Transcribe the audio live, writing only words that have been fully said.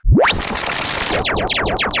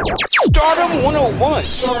Stardom 101.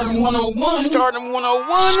 Stardom 101. Stardom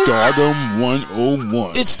 101. Stardom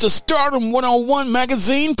 101. It's the Stardom 101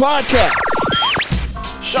 magazine podcast.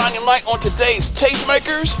 Shining light on today's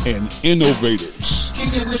tastemakers and innovators.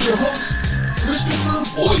 Kicking with your host, Christopher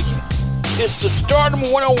Boykin. It's the Stardom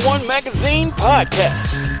 101 magazine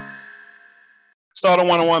podcast. Stardom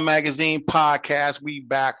 101 magazine podcast. We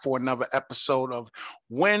back for another episode of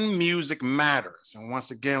When Music Matters. And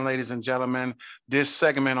once again, ladies and gentlemen, this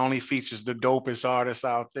segment only features the dopest artists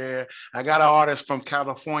out there. I got an artist from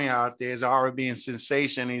California out there. He's already being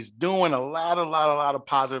sensation. He's doing a lot of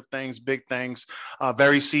positive things, big things,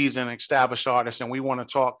 very seasoned, established artist. And we want to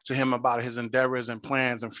talk to him about his endeavors and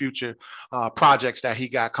plans and future projects that he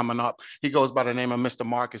got coming up. He goes by the name of Mr.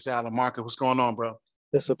 Marcus Allen. Marcus, what's going on, bro?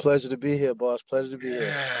 It's a pleasure to be here, boss. Pleasure to be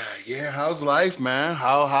here. Yeah. How's life, man?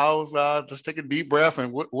 How's let's take a deep breath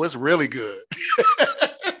and what's really good?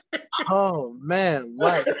 Oh man,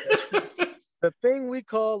 life. The thing we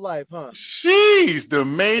call life, huh? Jeez, the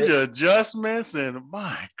major adjustments and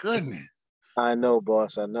my goodness. I know,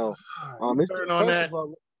 boss. I know. Let me say,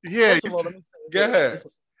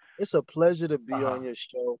 it's a pleasure to be on your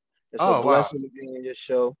show. It's a blessing to be on your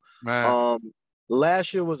show. Man.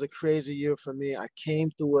 Last year was a crazy year for me. I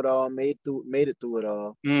came through it all, made it through it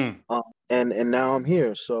all, and now I'm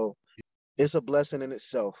here. So it's a blessing in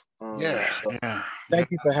itself.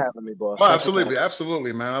 Thank you for having me, boss. Oh,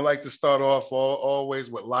 absolutely, man. I like to start off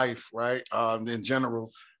always with life, right? In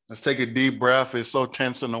general, let's take a deep breath. It's so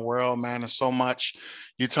tense in the world, man. There's so much.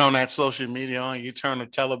 You turn that social media on, you turn the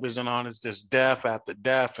television on, it's just death after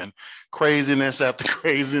death and craziness after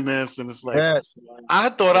craziness. And it's like, I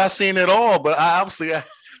thought I seen it all, but I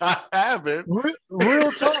haven't.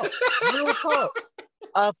 Real talk.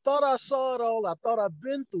 I thought I saw it all. I thought I've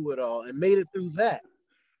been through it all and made it through that.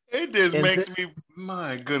 It just makes me,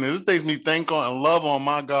 my goodness, this makes me think on and love on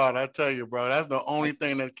my God. I tell you, bro, that's the only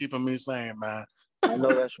thing that's keeping me sane, man. I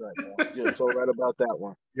know that's right, man. You're so right about that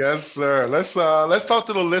one. Yes, sir. Let's talk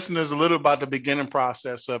to the listeners a little about the beginning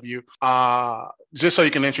process of you. Just so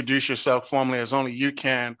you can introduce yourself formally as only you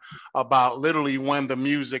can, about literally when the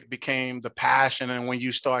music became the passion and when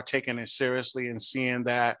you start taking it seriously and seeing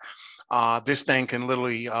that this thing can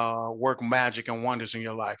literally work magic and wonders in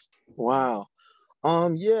your life. Wow.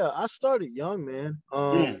 I started young, man.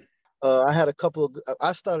 I had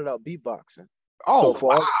I started out beatboxing. Oh, so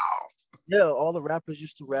wow. All the rappers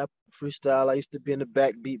used to rap freestyle. I used to be in the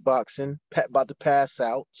back beatboxing, about to pass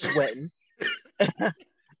out, sweating.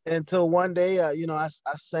 Until one day, I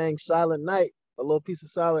sang Silent Night, a little piece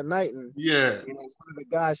of Silent Night. And, one of the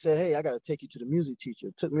guys said, hey, I got to take you to the music teacher.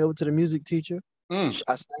 Took me over to the music teacher. I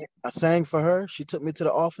sang for her. She took me to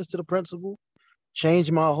the office, to the principal,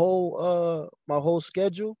 changed my whole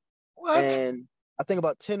schedule. What? And I think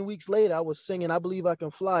about 10 weeks later, I was singing I Believe I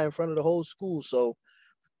Can Fly in front of the whole school. So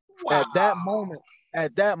At that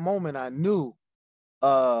moment, I knew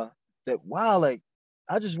that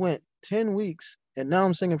I just went 10 weeks and now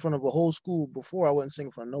I'm singing in front of a whole school. Before I wasn't singing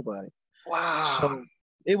in front of nobody. Wow. So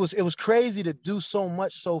it was crazy to do so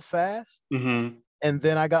much so fast. Mm-hmm. And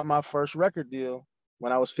then I got my first record deal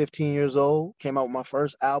when I was 15 years old. Came out with my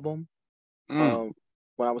first album when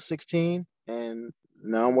I was 16, and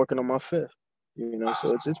now I'm working on my fifth.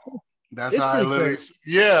 So it's cool. That's how I literally.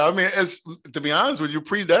 Yeah, I mean, it's, to be honest with you,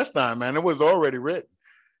 predestined, man. It was already written.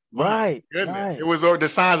 Right. It was, the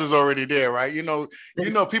signs is already there, right?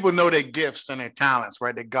 People know their gifts and their talents,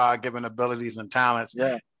 right? Their God-given abilities and talents.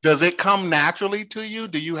 Yeah. Does it come naturally to you?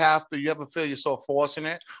 Do you ever feel yourself forcing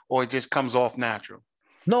it, or it just comes off natural?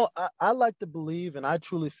 No, I like to believe, and I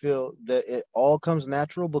truly feel that it all comes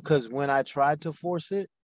natural, because when I tried to force it,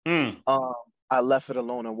 I left it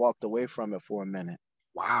alone and walked away from it for a minute.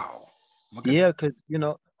 Wow. Yeah, because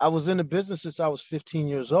I was in the business since I was 15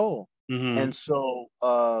 years old. Mm-hmm. And so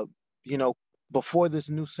before this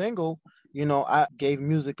new single, I gave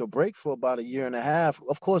music a break for about a year and a half,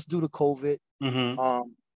 of course, due to COVID. Mm-hmm.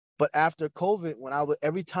 But after COVID,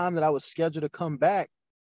 every time that I was scheduled to come back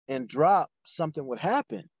and drop, something would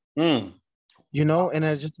happen. And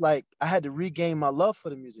it's just like I had to regain my love for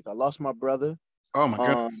the music. I lost my brother. Oh my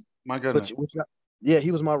goodness. My goodness.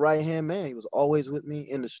 He was my right-hand man. He was always with me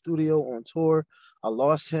in the studio, on tour. I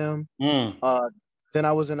lost him. Then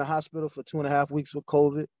I was in the hospital for 2.5 weeks with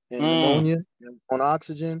COVID and pneumonia and on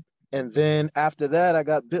oxygen. And then after that, I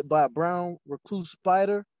got bit by a brown recluse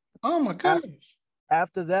spider. Oh my goodness.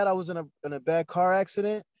 After that, I was in a bad car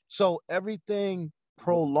accident. So everything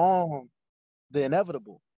prolonged the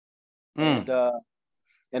inevitable. And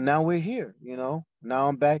now we're here, Now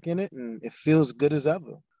I'm back in it, and it feels good as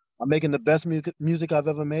ever. I'm making the best music I've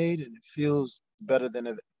ever made, and it feels better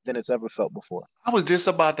than it's ever felt before. I was just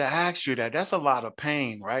about to ask you that. That's a lot of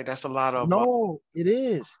pain, right? That's a lot of No, it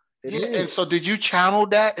is. It is. And so did you channel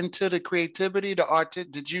that into the creativity, the art?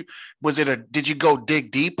 Did you go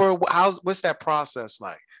dig deeper? What's that process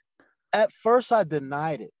like? At first I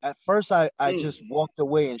denied it. At first I just walked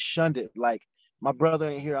away and shunned it. Like, my brother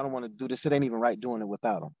ain't here. I don't want to do this. It ain't even right doing it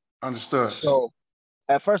without him. Understood. So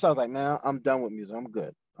at first I was like, man, I'm done with music. I'm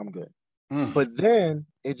good. But then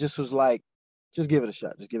it just was like, just give it a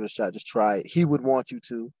shot. Just give it a shot. Just try it. He would want you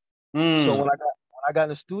to. So when I got in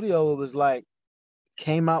the studio, it was like,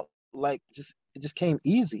 came out like it just came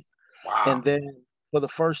easy. Wow. And then for the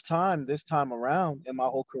first time this time around in my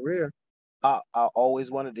whole career, I always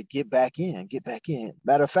wanted to get back in.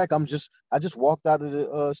 Matter of fact, I just walked out of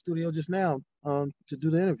the studio just now to do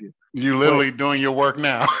the interview. You literally doing your work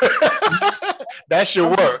now. That's your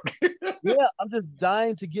work. Yeah, I'm just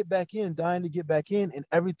dying to get back in, and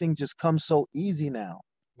everything just comes so easy now.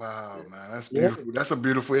 Wow, man, that's beautiful. Yeah. That's a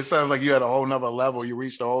beautiful. It sounds like you had a whole nother level. You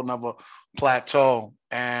reached a whole nother plateau,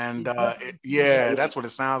 and that's what it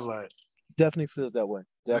sounds like. Definitely feels that way.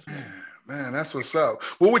 Definitely. Man, that's what's up.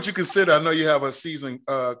 What would you consider? I know you have a seasoned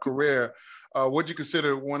career. What would you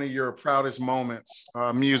consider one of your proudest moments,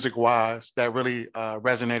 music-wise, that really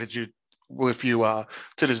resonated with you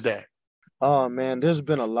to this day? Oh man, there's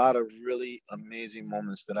been a lot of really amazing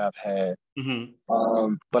moments that I've had.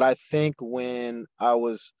 Mm-hmm. But I think when I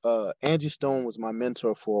was Angie Stone was my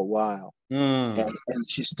mentor for a while, and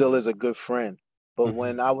she still is a good friend. But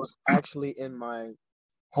when I was actually in my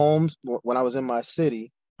homes, when I was in my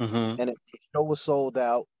city, and the show was sold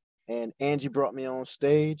out, and Angie brought me on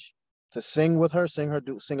stage to sing with her, sing a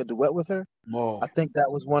duet with her. Whoa. I think that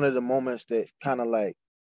was one of the moments that kind of like,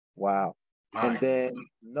 wow. Nice. And then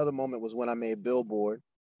another moment was when I made Billboard.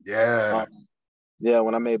 Yeah.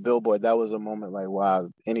 When I made Billboard, that was a moment like, wow,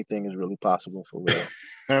 anything is really possible for real.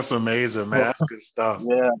 That's amazing, man. That's good stuff.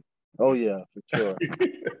 Yeah. Oh yeah, for sure.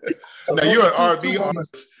 Now you're an R&B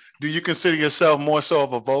artist. Do you consider yourself more so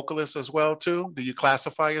of a vocalist as well too? Do you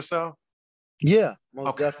classify yourself? Yeah,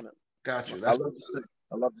 most definitely. Got you. I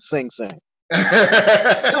love to sing.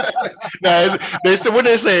 Now, they say what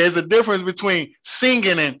they say is a difference between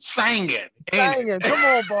singing and singing. Singing, come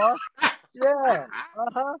on, boss. Yeah.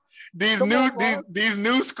 These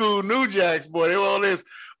new school new jacks, boy, they all this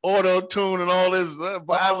auto tune and all this.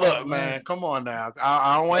 Look, man, come on now.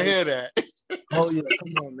 I don't want to hear that. Oh yeah,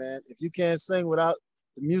 come on, man. If you can't sing without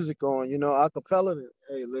the music on, acapella, then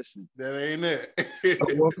hey, listen. That ain't it.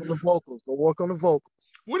 Go work on the vocals.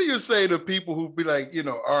 What do you say to people who be like,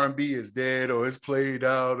 R&B is dead or it's played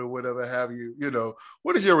out or whatever have you?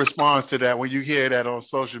 What is your response to that when you hear that on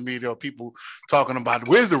social media or people talking about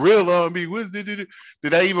where's the real R&B? Did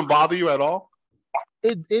that even bother you at all?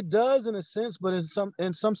 It does in a sense, but in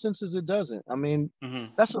some senses it doesn't. I mean,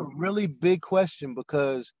 that's a really big question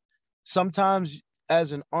because sometimes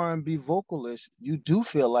as an R&B vocalist, you do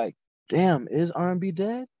feel like, damn, is R&B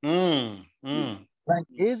dead? Like,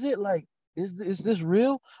 is it like? Is this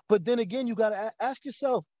real? But then again, you got to ask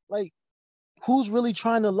yourself, like, who's really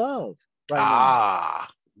trying to love right now?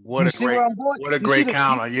 What a great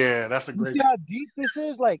counter. Yeah, that's a great. You see how deep this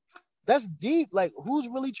is? Like, that's deep. Like, who's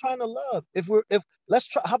really trying to love? Let's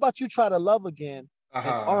try. How about you try to love again, and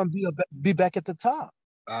R&B will be back at the top.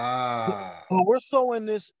 But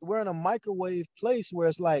we're in a microwave place where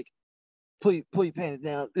it's like, put your pants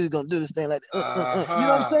down. We're gonna do this thing like that. You know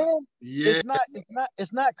what I'm saying? Yeah.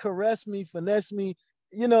 It's not caress me, finesse me,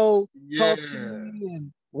 talk to me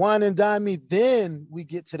and wine and dine me. Then we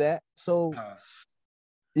get to that. So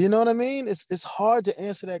you know what I mean? It's hard to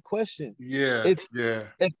answer that question. Yeah. If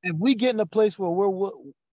we get in a place where we're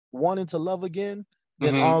wanting to love again,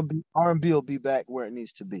 then R&B will be back where it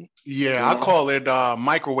needs to be. Yeah, I call it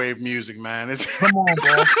microwave music, man. Come on,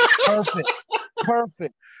 bro.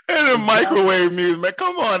 Perfect. It's a microwave music, man.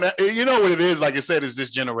 Come on. You know what it is? Like I said, it's this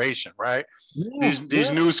generation, right? Yeah,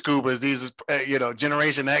 these new scubas, these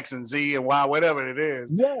Generation X and Z and Y, whatever it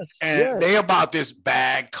is. Yes. And they about this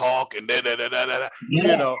bag talk and But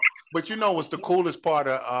what's the coolest part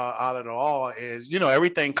out of it all is,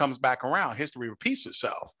 everything comes back around. History repeats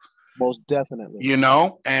itself. Most definitely.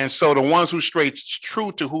 And so the ones who stay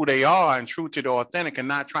true to who they are and true to the authentic and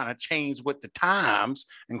not trying to change with the times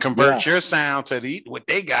and convert your sound to what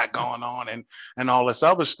they got going on and all this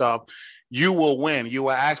other stuff, you will win. You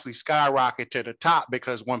will actually skyrocket to the top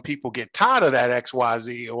because when people get tired of that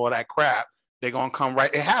XYZ or that crap, they're going to come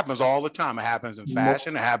right. It happens all the time. It happens in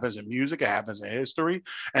fashion. It happens in music. It happens in history.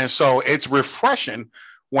 And so it's refreshing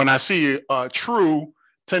when I see a true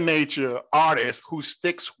to nature artist who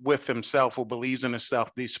sticks with himself, who believes in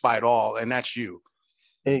himself despite all, and that's you.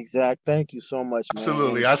 Exact. Thank you so much, man.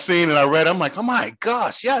 Absolutely. I seen it. I read. I'm like, oh my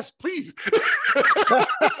gosh, yes, please.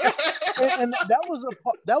 and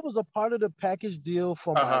that was a part of the package deal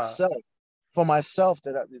for myself. For myself,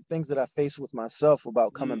 the things that I face with myself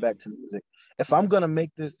about coming back to music. If I'm gonna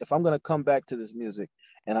come back to this music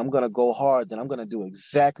and I'm gonna go hard, then I'm gonna do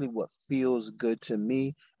exactly what feels good to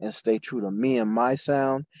me and stay true to me and my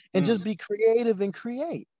sound and just be creative and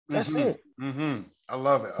create. That's it. I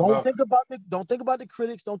love it. Don't think about the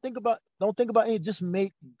critics. Don't think about any. Just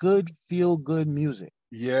make good, feel good music.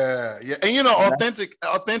 Yeah. And you know,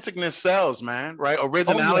 authenticness sells, man, right?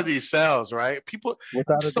 Originality sells, right? People,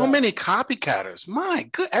 so many copycatters. My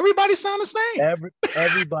good, everybody sound the same.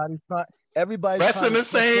 Everybody dressing the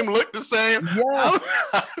same, look the same. Yeah.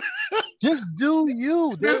 Just do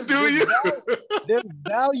you. Just do you. There's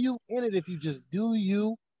value in it if you just do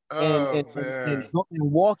you and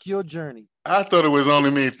walk your journey. I thought it was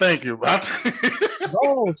only me. Thank you.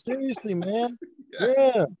 No, seriously, man.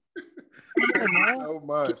 Yeah. So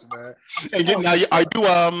much, man. And now, are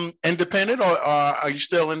you independent, or are you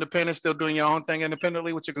still independent, still doing your own thing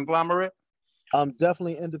independently with your conglomerate? I'm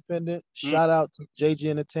definitely independent. Shout out to JG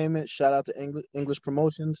Entertainment. Shout out to English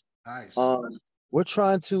Promotions. Nice. We're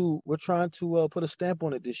trying to put a stamp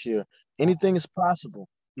on it this year. Anything is possible,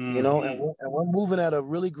 you know, and we're moving at a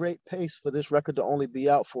really great pace for this record to only be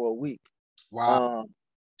out for a week. Wow.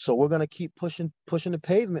 So we're gonna keep pushing the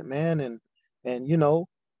pavement, man, and you know,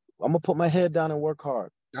 I'm gonna put my head down and work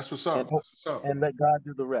hard. That's what's up. And let God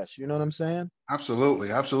do the rest. You know what I'm saying? Absolutely.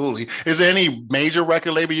 Is there any major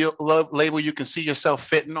record label you can see yourself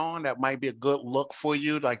fitting on that might be a good look for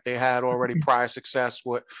you, like they had already prior success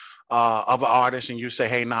with other artists, and you say,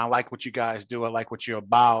 hey, I like what you guys do, I like what you're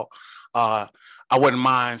about. I wouldn't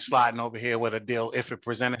mind sliding over here with a deal if it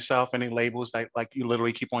presents itself. Any labels that like you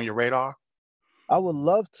literally keep on your radar? I would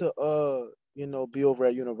love to be over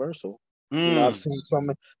at Universal. You know, I've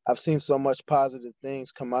seen so much positive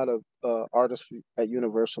things come out of artists at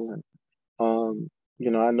Universal, and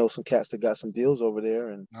you know, I know some cats that got some deals over there,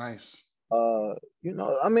 and nice. You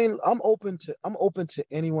know, I mean, I'm open to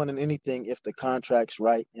anyone and anything if the contract's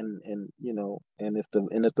right, and you know, and if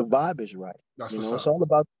the vibe is right. That's you know, it's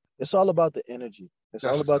all about the energy. It's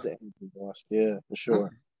all about the energy, boss. Yeah, for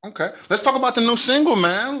sure. Okay, let's talk about the new single,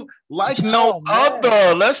 man. Like No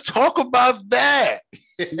Other. Let's talk about that.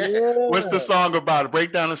 Yeah. What's the song about?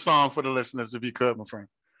 Break down the song for the listeners, if you could, my friend.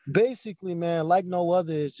 Basically, man, Like No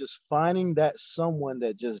Other is just finding that someone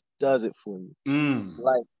that just does it for you.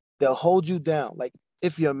 Like, they'll hold you down. Like,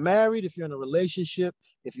 if you're married, if you're in a relationship,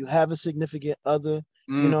 if you have a significant other,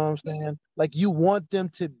 you know what I'm saying? Like, you want them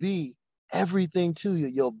to be everything to you,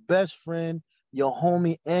 your best friend, your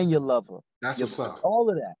homie, and your lover. That's what's up. All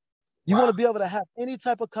of that. You want to be able to have any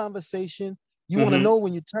type of conversation. You want to know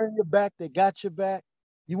when you turn your back, they got your back.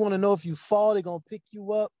 You want to know if you fall, they're going to pick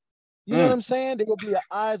you up. You know what I'm saying? There will be your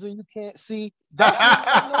eyes when you can't see. Hey,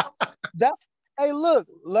 look,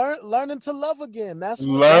 learning to love again. That's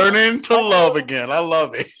learning to love again. I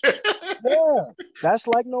love it. Yeah, that's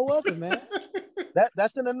Like No Other, man.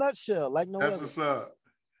 That's in a nutshell. Like No Other. That's what's up.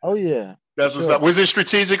 Oh yeah. That's what's up. Was it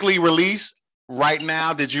strategically released right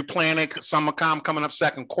now? Did you plan it? SummerCon coming up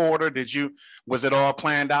second quarter. Was it all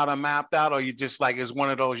planned out and mapped out, or you just like it's one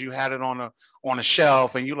of those you had it on a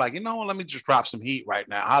shelf and you like, you know what, let me just drop some heat right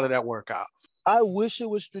now? How did that work out? I wish it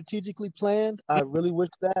was strategically planned. I really wish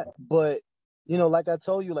that, but you know, like I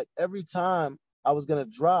told you, like every time I was gonna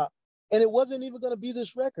drop, and it wasn't even gonna be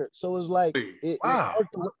this record. So it was like it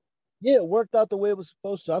worked out the way it was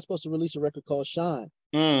supposed to. I was supposed to release a record called Shine.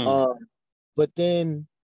 But then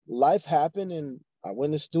life happened and I went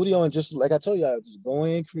in the studio and just like I told you, I was just go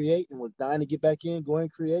in, create, and was dying to get back in, go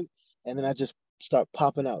and create. And then I just start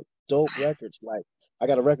popping out dope records. Like I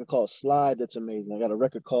got a record called Slide that's amazing. I got a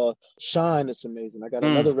record called Shine that's amazing. I got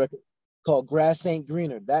another record called Grass Ain't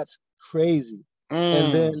Greener. That's crazy.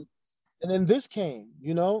 And then this came,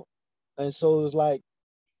 you know? And so it was like,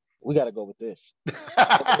 we got to go with this.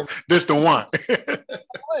 This the one.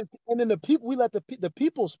 And then the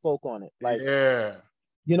people spoke on it. Like, yeah.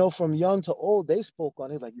 You know, from young to old, they spoke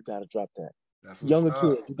on it. Like, you got to drop that. Younger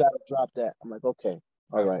kids, you got to drop that. I'm like, okay,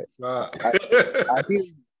 all right.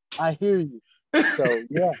 I hear you. So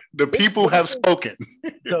yeah, the people have spoken.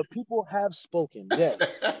 The people have spoken. Yeah.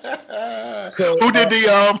 So who did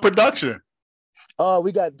the production?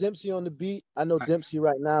 We got Dempsey on the beat. I know Dempsey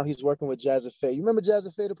right now. He's working with Jazza Faye. You remember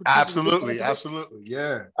Jazza Faye, the producer? Absolutely.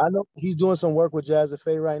 Yeah. I know he's doing some work with Jazza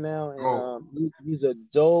Faye right now, and he's a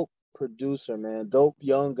dope producer, man. Dope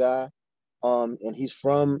young guy. And he's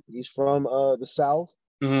from the South.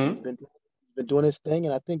 Mm-hmm. He's been doing his thing,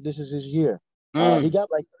 and I think this is his year. He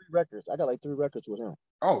got like 3 records. I got like 3 records with him.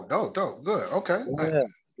 Oh, dope. Good. Okay. Yeah.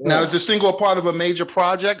 Now, is the single a part of a major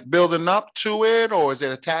project building up to it, or is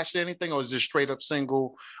it attached to anything, or is it straight up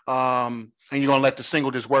single? And you're gonna let the single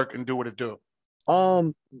just work and do what it do?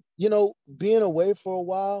 Being away for a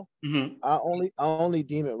while, mm-hmm. I only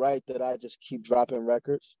deem it right that I just keep dropping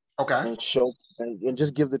records. Okay. And show and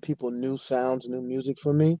just give the people new sounds, new music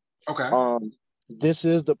from me. Okay. This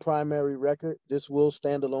is the primary record. This will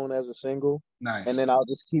stand alone as a single. Nice. And then I'll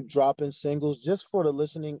just keep dropping singles just for the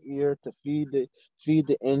listening ear to feed the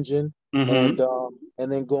engine, mm-hmm.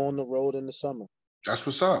 and then go on the road in the summer. That's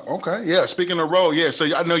what's up. Okay. Yeah. Speaking of road, yeah. So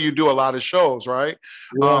I know you do a lot of shows, right?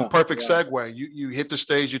 Yeah, perfect segue. You hit the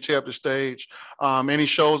stage, you tear up the stage. Any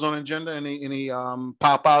shows on the agenda? Any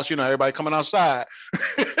pop-outs? Everybody coming outside.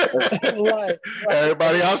 Right.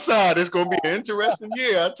 Everybody outside. It's gonna be an interesting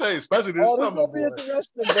year, I tell you, especially this summer. It's gonna be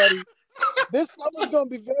interesting, buddy. This summer's gonna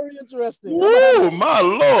be very interesting. Woo, my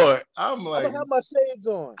Lord. I'm gonna have my shades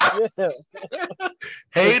on. Yeah.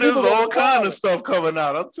 Haters, all kind of stuff coming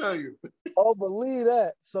out, I'll tell you. Oh, believe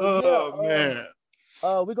that. So man.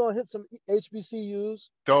 We're gonna hit some HBCUs.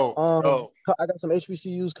 Dope. I got some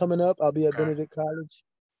HBCUs coming up. I'll be at Benedict College.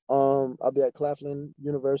 I'll be at Claflin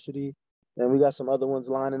University. And we got some other ones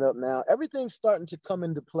lining up now. Everything's starting to come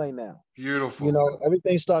into play now. Beautiful.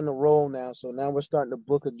 Everything's starting to roll now. So now we're starting to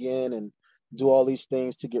book again and do all these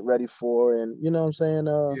things to get ready for. And you know what I'm saying?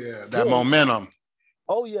 That momentum.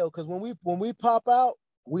 Oh yeah, because when we pop out,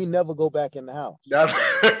 we never go back in the house. That's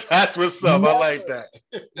what's up. Never, I like that.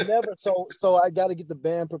 Never. So I got to get the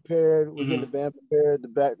band prepared. We're getting the band prepared, the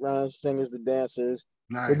background singers, the dancers.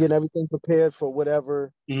 Nice. We're getting everything prepared for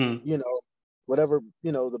whatever whatever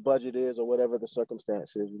the budget is or whatever the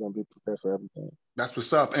circumstance is. We're gonna be prepared for everything. That's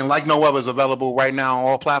what's up. And Like No Other is available right now on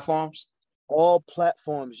all platforms. All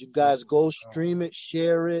platforms. You guys go stream it,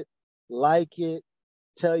 share it, like it,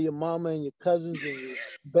 tell your mama and your cousins and your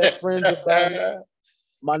best friends about it.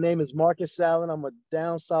 My name is Marcus Allen. I'm a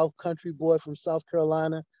down south country boy from South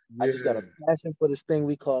Carolina. Yeah. I just got a passion for this thing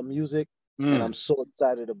we call music, and I'm so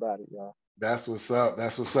excited about it, y'all. That's what's up.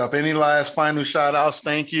 That's what's up. Any last final shout outs,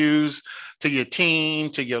 thank yous to your team,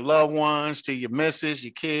 to your loved ones, to your missus,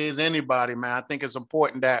 your kids, anybody, man. I think it's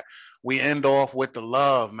important that we end off with the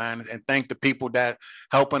love, man, and thank the people that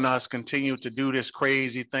helping us continue to do this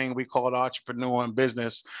crazy thing we call entrepreneur and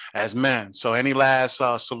business as men. So any last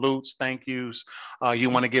salutes, thank yous you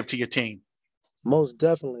want to give to your team? Most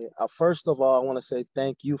definitely. First of all, I want to say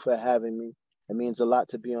thank you for having me. It means a lot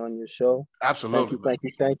to be on your show. Absolutely.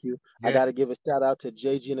 Thank you. Yeah. I got to give a shout out to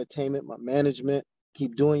JG Entertainment, my management.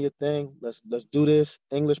 Keep doing your thing. Let's do this.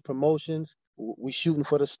 English Promotions. We shooting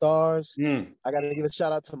for the stars. I got to give a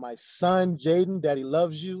shout out to my son, Jaden. Daddy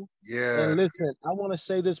loves you. Yeah. And listen, I want to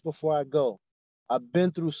say this before I go. I've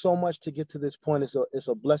been through so much to get to this point. It's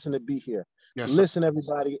a blessing to be here. Yes, listen,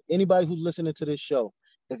 everybody. Anybody who's listening to this show,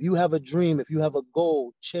 if you have a dream, if you have a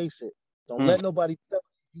goal, chase it. Don't let nobody tell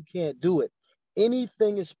you can't do it.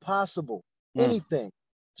 Anything is possible. Anything.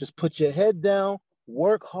 Just put your head down,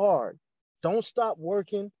 work hard. Don't stop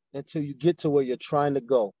working until you get to where you're trying to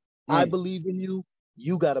go. I believe in you.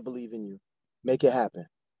 You got to believe in you. Make it happen.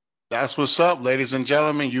 That's what's up, ladies and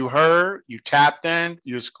gentlemen. You heard, you tapped in,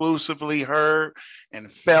 you exclusively heard and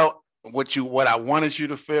felt what I wanted you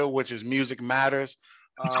to feel, which is music matters.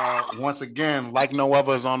 Once again, Like No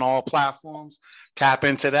Other is on all platforms. Tap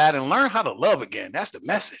into that and learn how to love again. That's the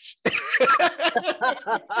message.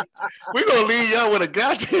 We're going to leave y'all with a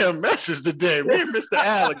goddamn message today. Me and Mr.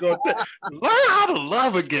 Al are going to learn how to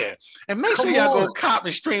love again. And make sure y'all go cop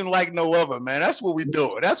and stream Like No Other, man. That's what we're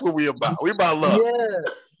doing. That's what we about. We about love.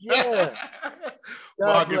 Yeah.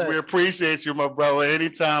 Marcus, we appreciate you, my brother.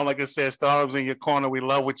 Anytime, like I said, Stardom's in your corner. We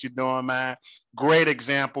love what you're doing, man. Great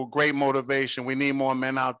example, great motivation. We need more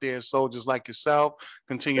men out there, soldiers like yourself.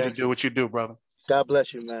 Continue to do what you do, brother. God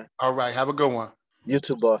bless you, man. All right. Have a good one. You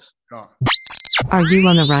too, boss. Are you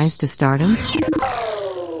on the rise to stardom?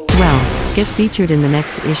 Well, get featured in the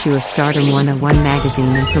next issue of Stardom 101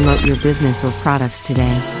 magazine and promote your business or products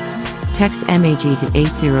today. Text MAG to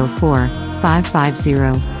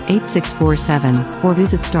 804-550-8647 or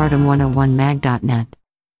visit stardom101mag.net.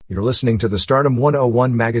 You're listening to the Stardom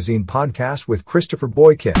 101 magazine podcast with Christopher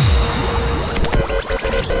Boykin.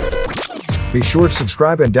 Be sure to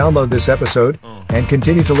subscribe and download this episode, and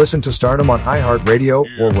continue to listen to Stardom on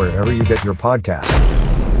iHeartRadio or wherever you get your podcasts.